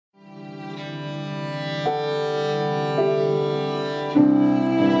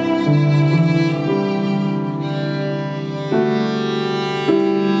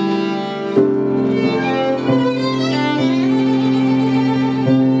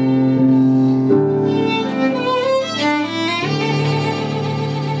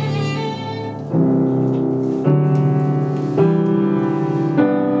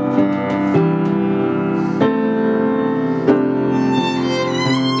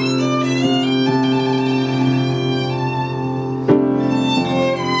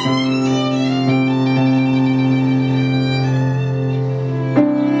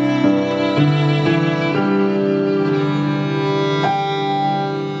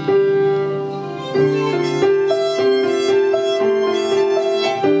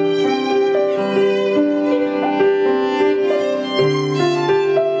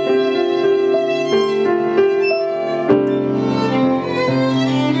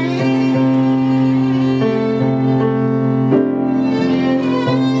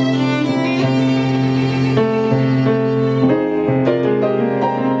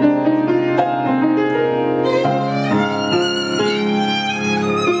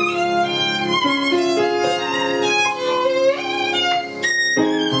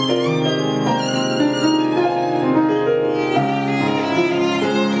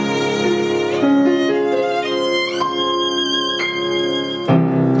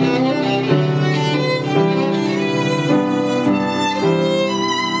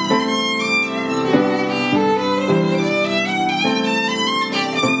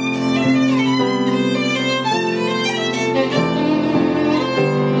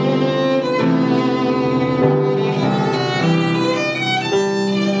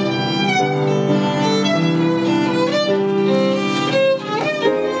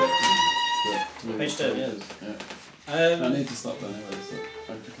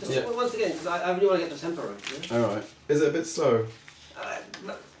I really want to get the tempo right. Yeah? Alright. Is it a bit slow?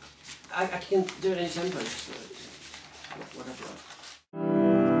 I can do it any tempo, just whatever.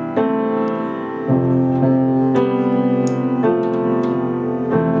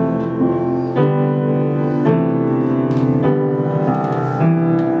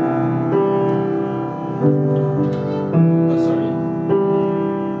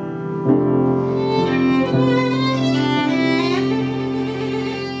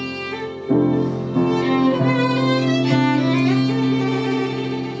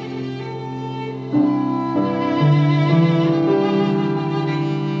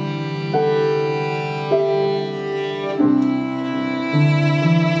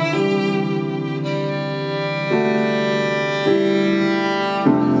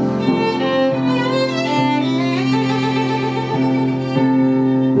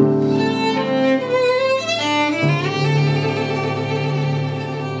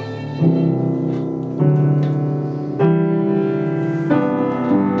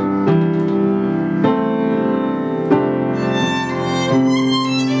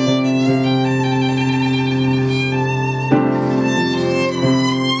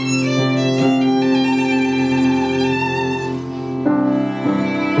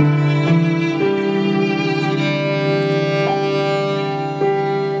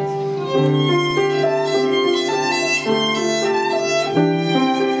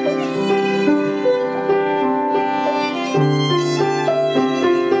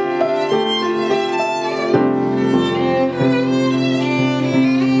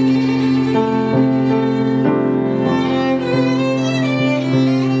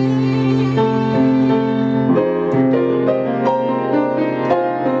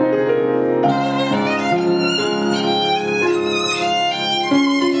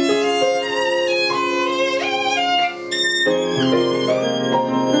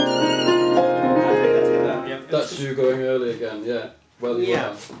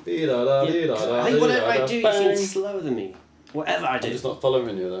 Whatever I do, you seem slower than me. Whatever I do. I'm just not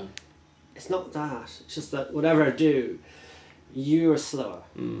following you though. It's not that. It's just that whatever I do, you are slower.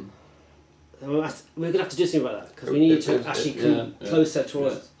 Mm. We're going to have to do something about that because we need to actually come closer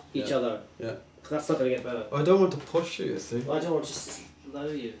towards each other. Yeah. That's not going to get better. I don't want to push you, see. Well, I don't want to slow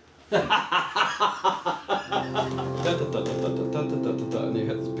you. And you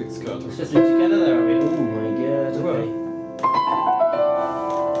hit this big skirt. Let's just live together there, are we? Oh my god. Okay.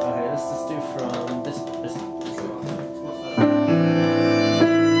 Okay, let's just do from this one.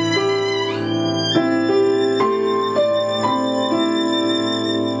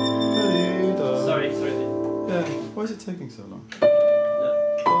 Sorry. Yeah. Why is it taking so long?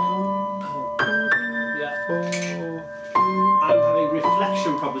 I'm having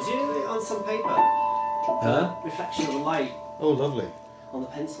reflection problems. You know, on some paper. Huh? Reflection of the light. Oh, lovely. On the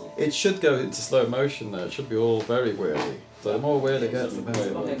pencil. It should go into slow motion though. It should be all very weirdy. So the more weird it gets, the better.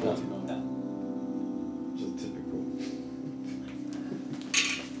 Okay, cool. Which is typical.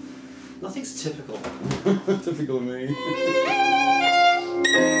 Nothing's typical. Typical me.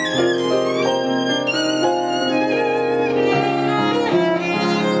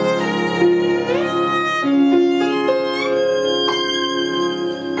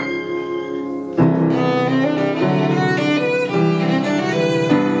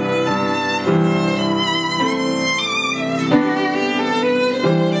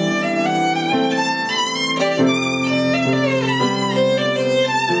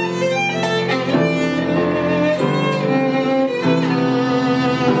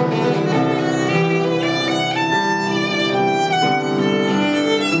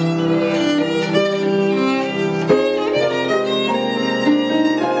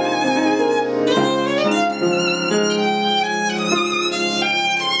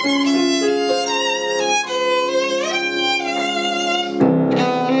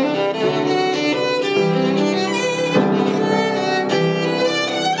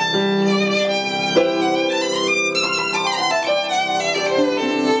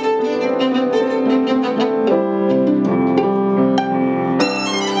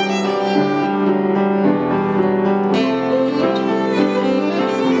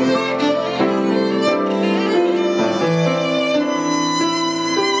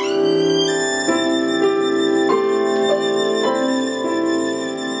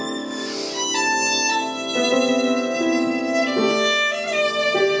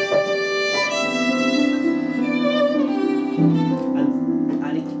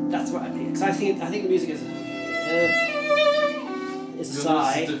 I think the music is it's a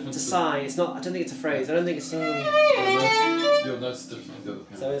sigh. It's a sigh. It's not. I don't think it's a phrase. I don't think it's. Your notes different to the other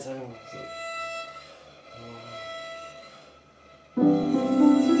piano. So it's. So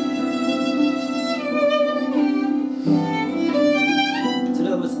in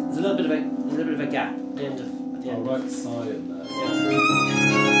other words, there's a little bit of a gap at the end of the end. Oh, right sigh in there.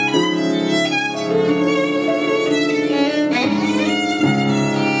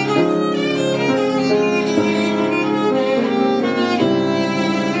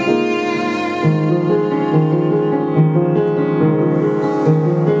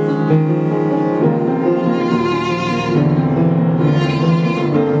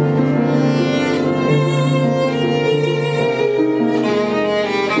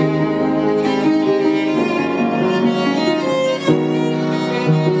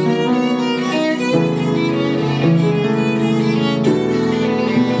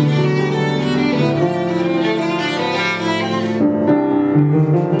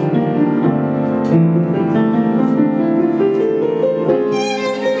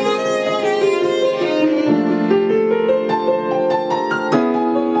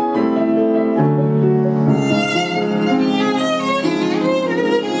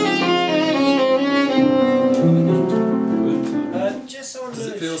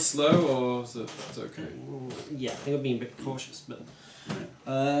 Slow or is it okay? Yeah, I think I'm being a bit cautious, but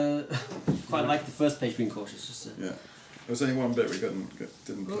quite like the first page being cautious. Just yeah, there was only one bit we didn't play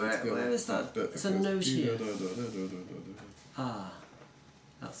together. Where is that? It's a note here. Ah,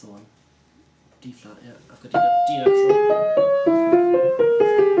 that's the one. D flat. Yeah, I've got D notes.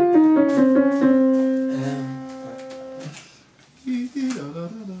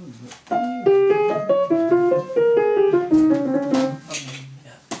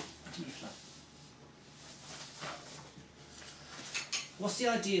 What's the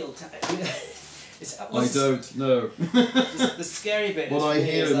ideal? I don't know. The scary bit. What I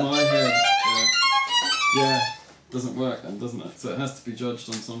hear in my head, yeah, doesn't work then, doesn't it? So it has to be judged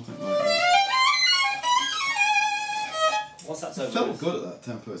on something like that. What's that? It felt good at that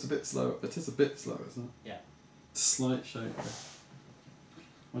tempo. It's a bit slow. It is a bit slow, isn't it? Yeah. It's a slight shake.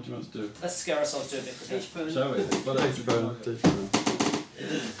 What do you want to do? Let's scare ourselves to a bit. Shall we?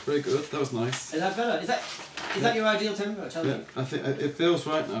 Very good. That was nice. Is that better? Is that your ideal tempo? Tell me. I think it feels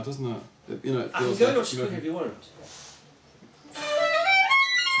right now, doesn't it? It feels I can go much quicker if you want.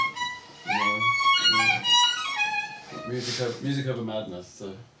 Music over madness.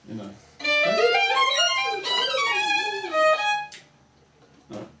 So No.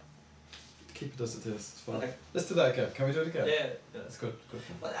 Keep it as it is. It's fine. Okay. Let's do that again. Can we do it again? Yeah. That's good. Good.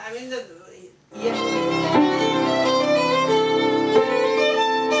 Well, I mean, yeah.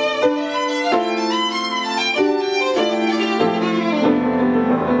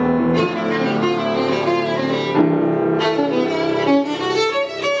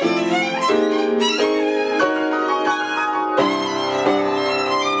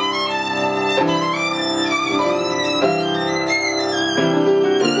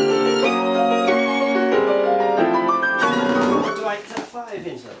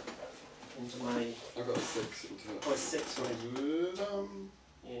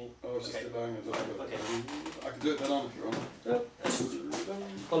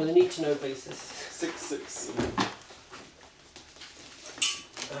 on a need-to-know basis. 6/6.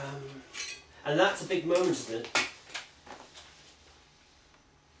 And that's a big moment, isn't it?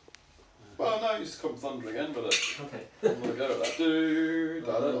 Well, no, you just come thundering in with it. Okay. I'm gonna go with that. Do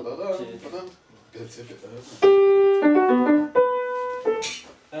da da da da da. Good tip it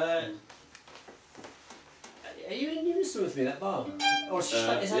there. Are you in unison with me, that bar? Or is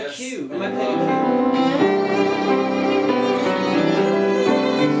that yes. a cue? Am I playing a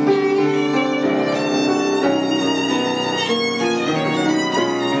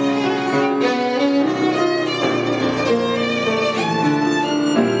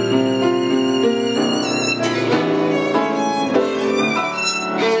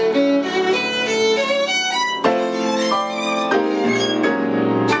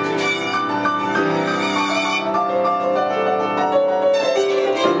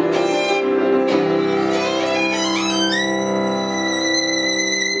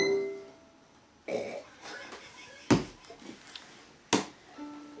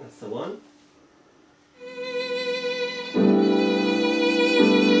That's the one.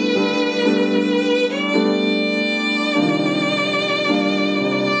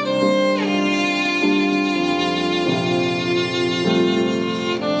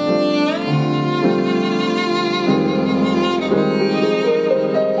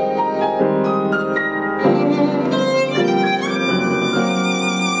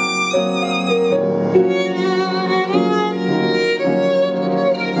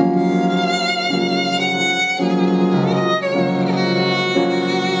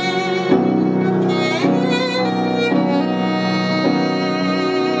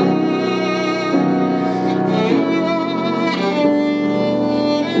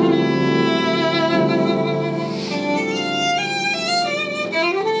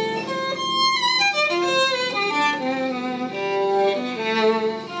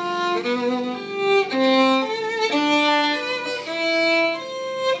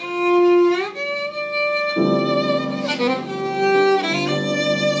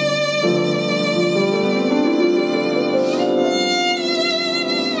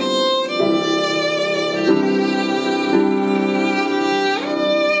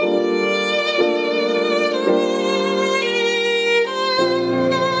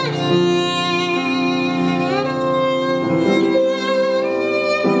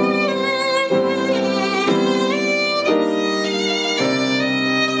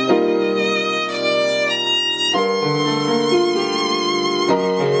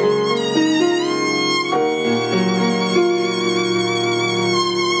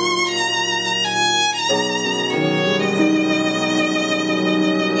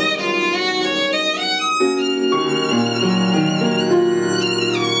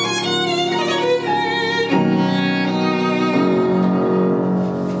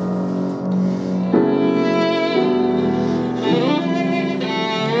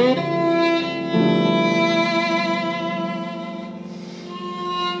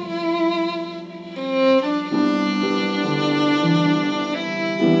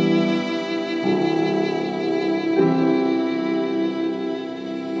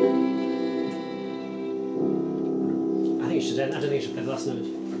 I don't think you should play the last note.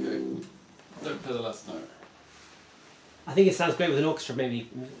 Okay. Don't play the last note. I think it sounds great with an orchestra. Maybe you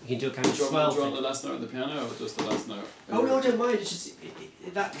can do a kind of swell. Do you want the last note on the piano or just the last note? Oh no, I don't mind. It's just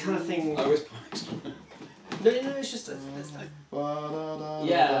that kind of thing. I always play. No, it's just it's like,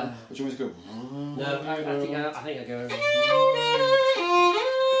 yeah. Which one was go? No, I think I go.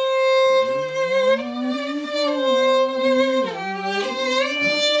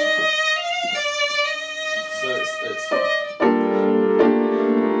 So it's.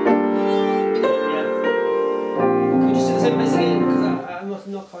 Yeah. Can you just do the same place again? Because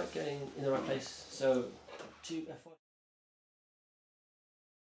I'm not quite getting in the right place. So 2 F1.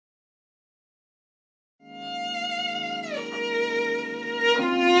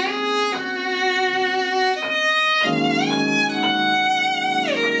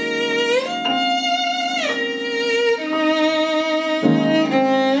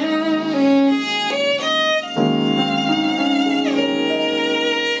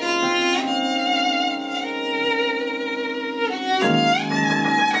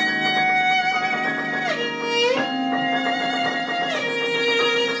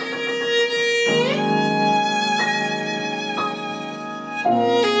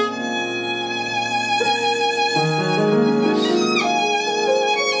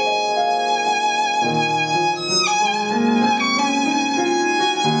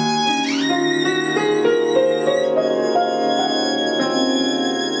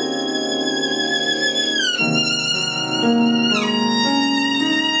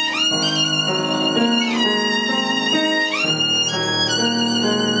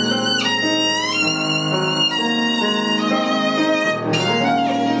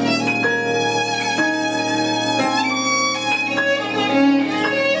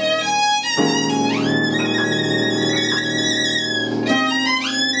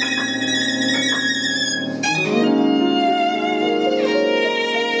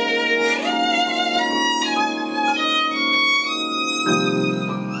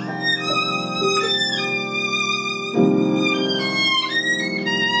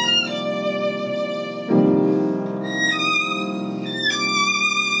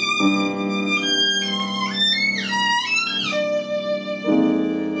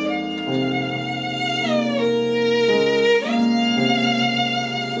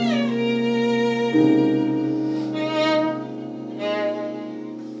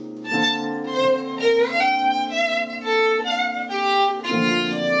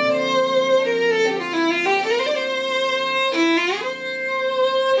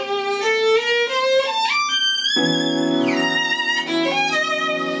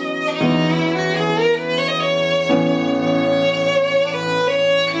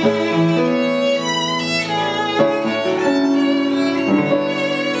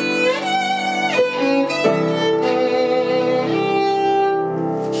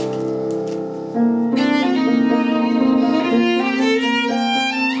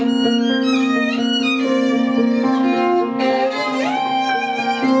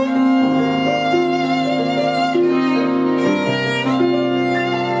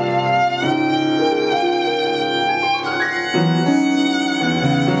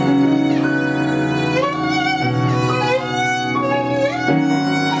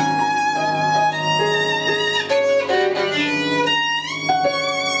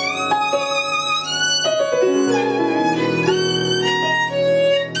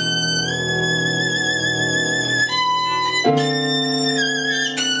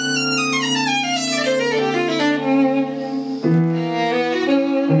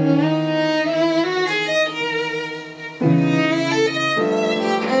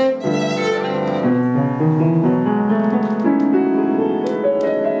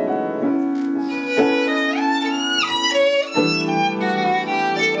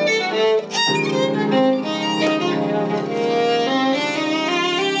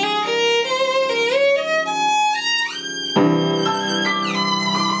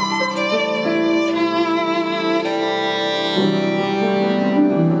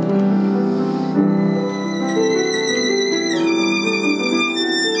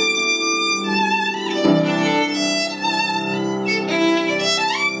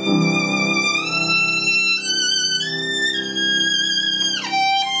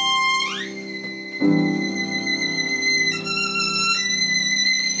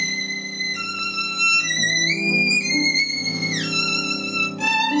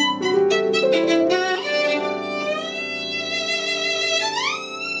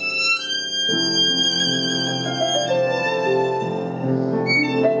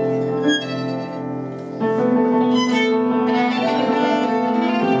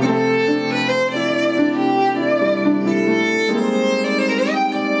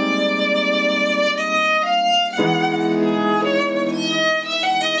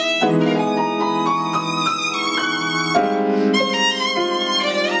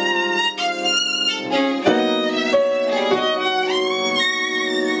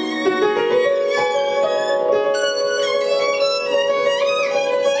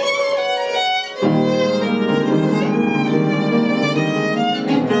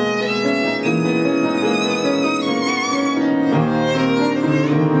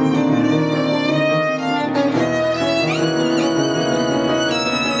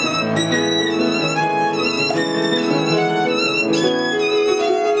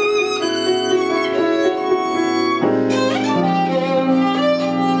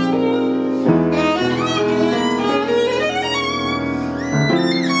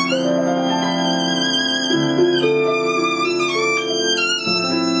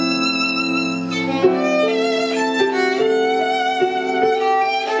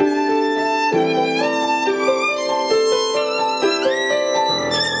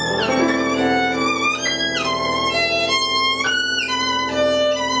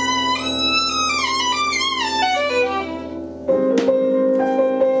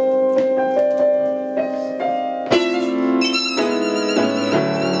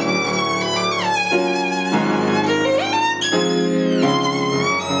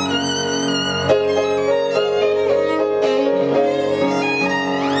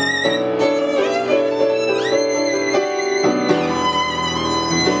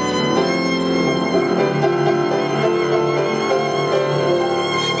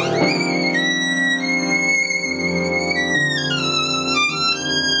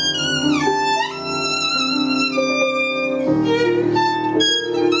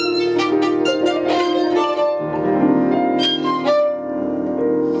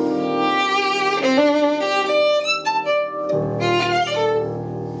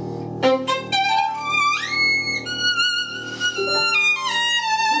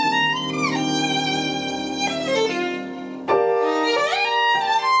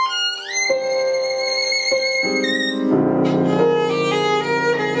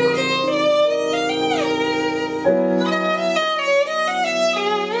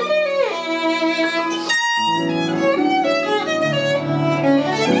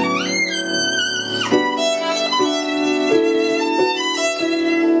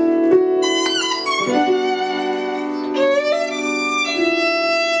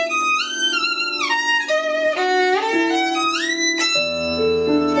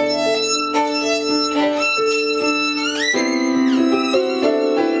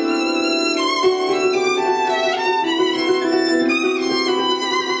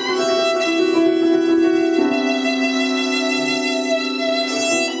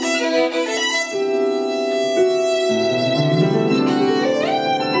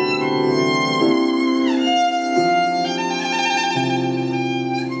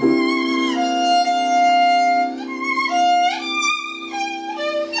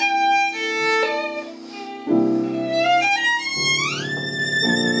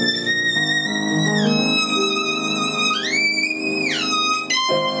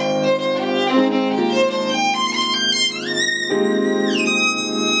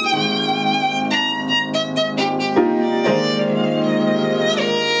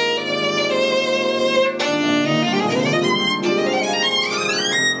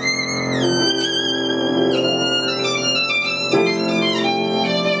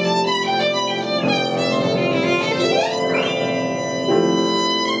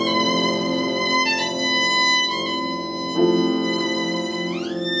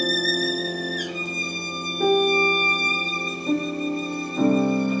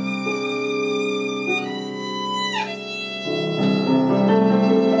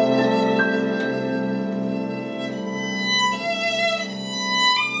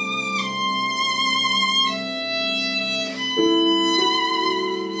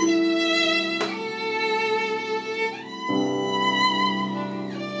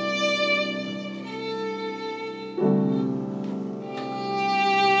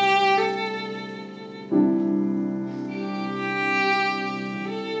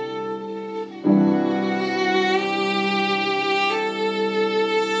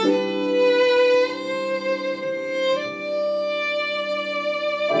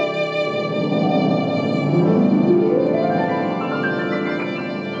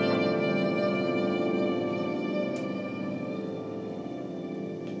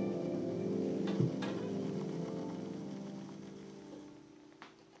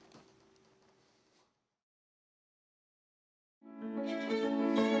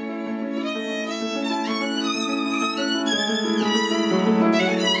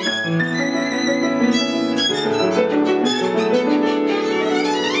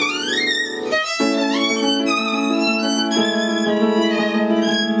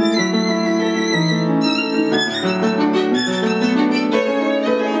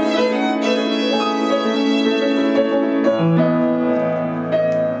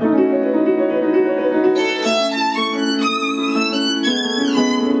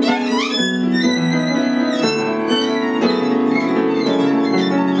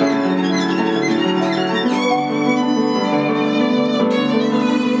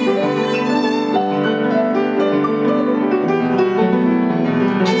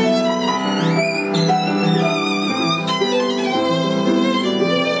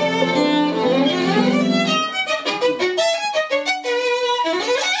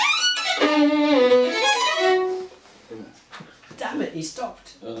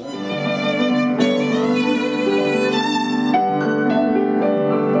 I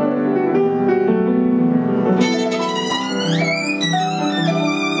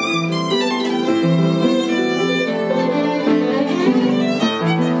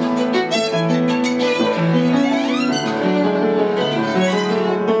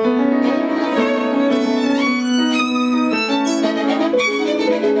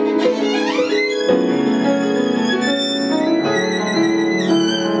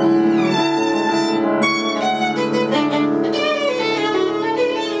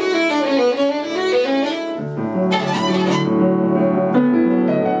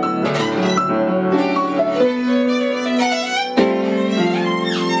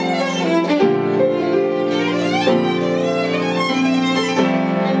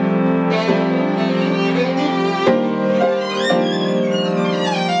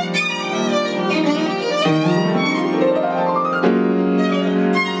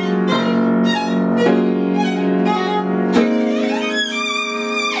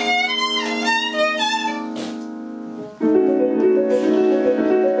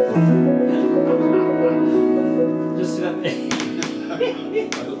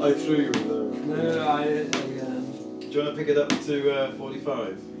threw you with those. No, Do you want to pick it up to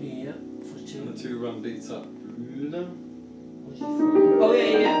 45? Yeah, 42. And the 2 run beats up. No. Oh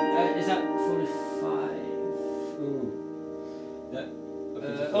yeah. Is that 45? Ooh. Yeah.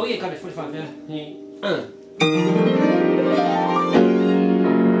 Oh yeah, got it. 45. Yeah.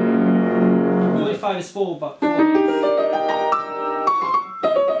 45 is 4 beats. 4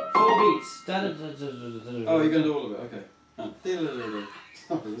 beats. Oh, you're going to do all of it. Okay. Oh,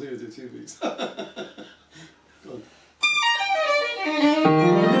 I was going to do 2 beats. Go on. Okay,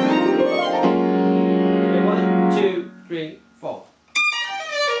 1, 2, 3, 4.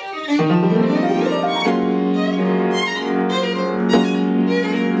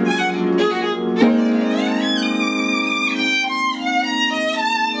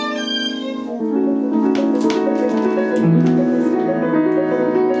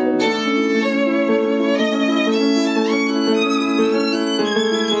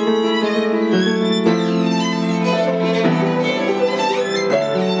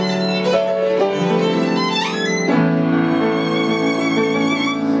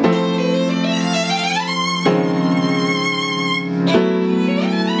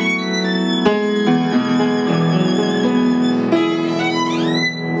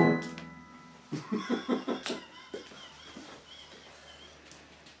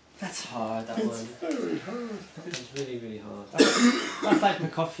 That's hard, that one. Very hard. It's really, really hard. That's like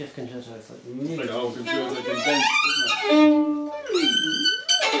Prokofiev concerto. It's like really. It's like a whole concerto condensed, isn't it?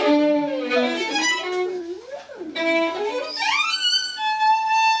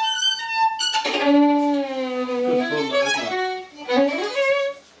 Good fun, though, isn't it?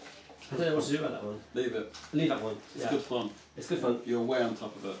 I don't know what to do about that one. Leave it. Leave that one. It's good fun. It's good fun. You're way on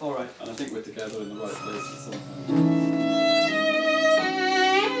top of it. Alright. And I think we're together in the right place at some point.